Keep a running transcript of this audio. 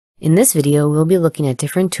In this video, we'll be looking at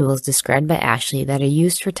different tools described by Ashley that are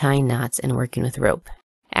used for tying knots and working with rope.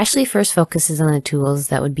 Ashley first focuses on the tools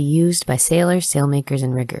that would be used by sailors, sailmakers,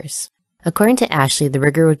 and riggers. According to Ashley, the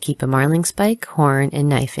rigger would keep a marling spike, horn, and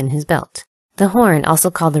knife in his belt. The horn,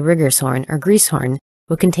 also called the rigger's horn or grease horn,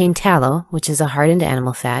 would contain tallow, which is a hardened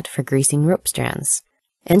animal fat for greasing rope strands.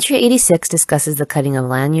 Entry 86 discusses the cutting of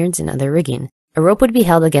lanyards and other rigging. A rope would be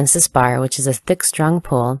held against a spar, which is a thick, strong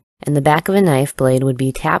pole, and the back of a knife blade would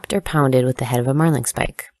be tapped or pounded with the head of a marling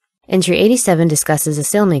spike. Entry 87 discusses a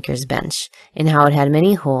sailmaker's bench, and how it had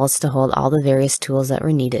many holes to hold all the various tools that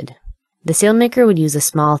were needed. The sailmaker would use a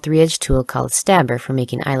small three-edged tool called a stabber for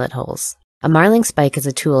making eyelet holes. A marling spike is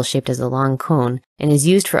a tool shaped as a long cone, and is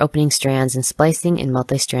used for opening strands and splicing and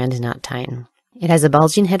multi-strand knot tying. It has a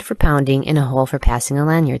bulging head for pounding and a hole for passing a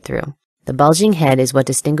lanyard through. The bulging head is what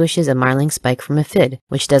distinguishes a marling spike from a fid,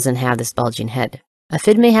 which doesn't have this bulging head. A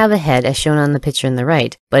fid may have a head as shown on the picture on the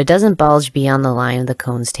right, but it doesn't bulge beyond the line of the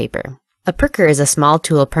cone's taper. A pricker is a small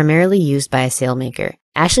tool primarily used by a sailmaker.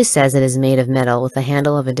 Ashley says it is made of metal with a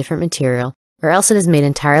handle of a different material, or else it is made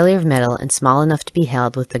entirely of metal and small enough to be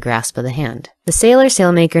held with the grasp of the hand. The sailor,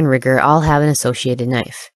 sailmaker, and rigger all have an associated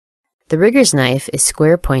knife. The rigger's knife is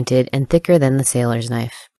square-pointed and thicker than the sailor's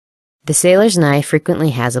knife. The sailor's knife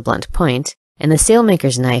frequently has a blunt point, and the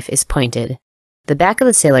sailmaker's knife is pointed. The back of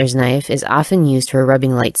the sailor's knife is often used for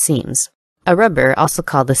rubbing light seams. A rubber, also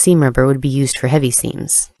called the seam rubber, would be used for heavy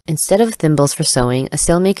seams. Instead of thimbles for sewing, a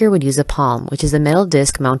sailmaker would use a palm, which is a metal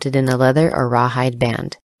disc mounted in a leather or rawhide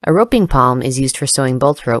band. A roping palm is used for sewing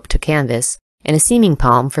bolt rope to canvas, and a seaming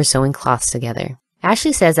palm for sewing cloths together.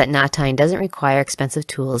 Ashley says that knot tying doesn't require expensive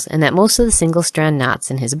tools, and that most of the single-strand knots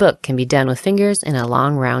in his book can be done with fingers and a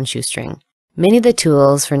long round shoestring. Many of the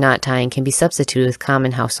tools for knot tying can be substituted with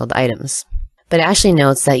common household items. But Ashley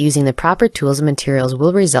notes that using the proper tools and materials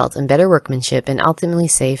will result in better workmanship and ultimately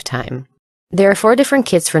save time. There are 4 different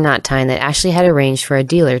kits for knot tying that Ashley had arranged for a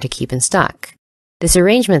dealer to keep in stock. This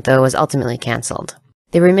arrangement, though, was ultimately canceled.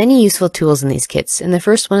 There were many useful tools in these kits, and the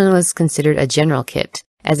first one was considered a general kit,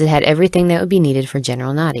 as it had everything that would be needed for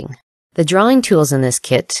general knotting. The drawing tools in this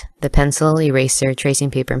kit, the pencil, eraser, tracing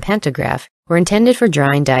paper, and pantograph, were intended for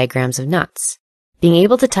drawing diagrams of knots. Being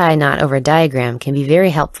able to tie a knot over a diagram can be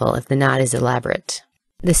very helpful if the knot is elaborate.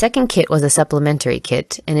 The second kit was a supplementary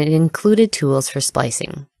kit, and it included tools for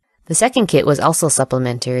splicing. The second kit was also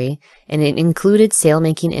supplementary, and it included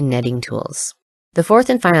sailmaking and netting tools. The fourth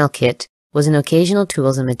and final kit was an occasional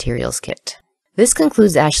tools and materials kit. This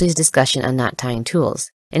concludes Ashley's discussion on knot tying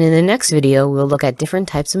tools, and in the next video we'll look at different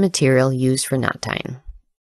types of material used for knot tying.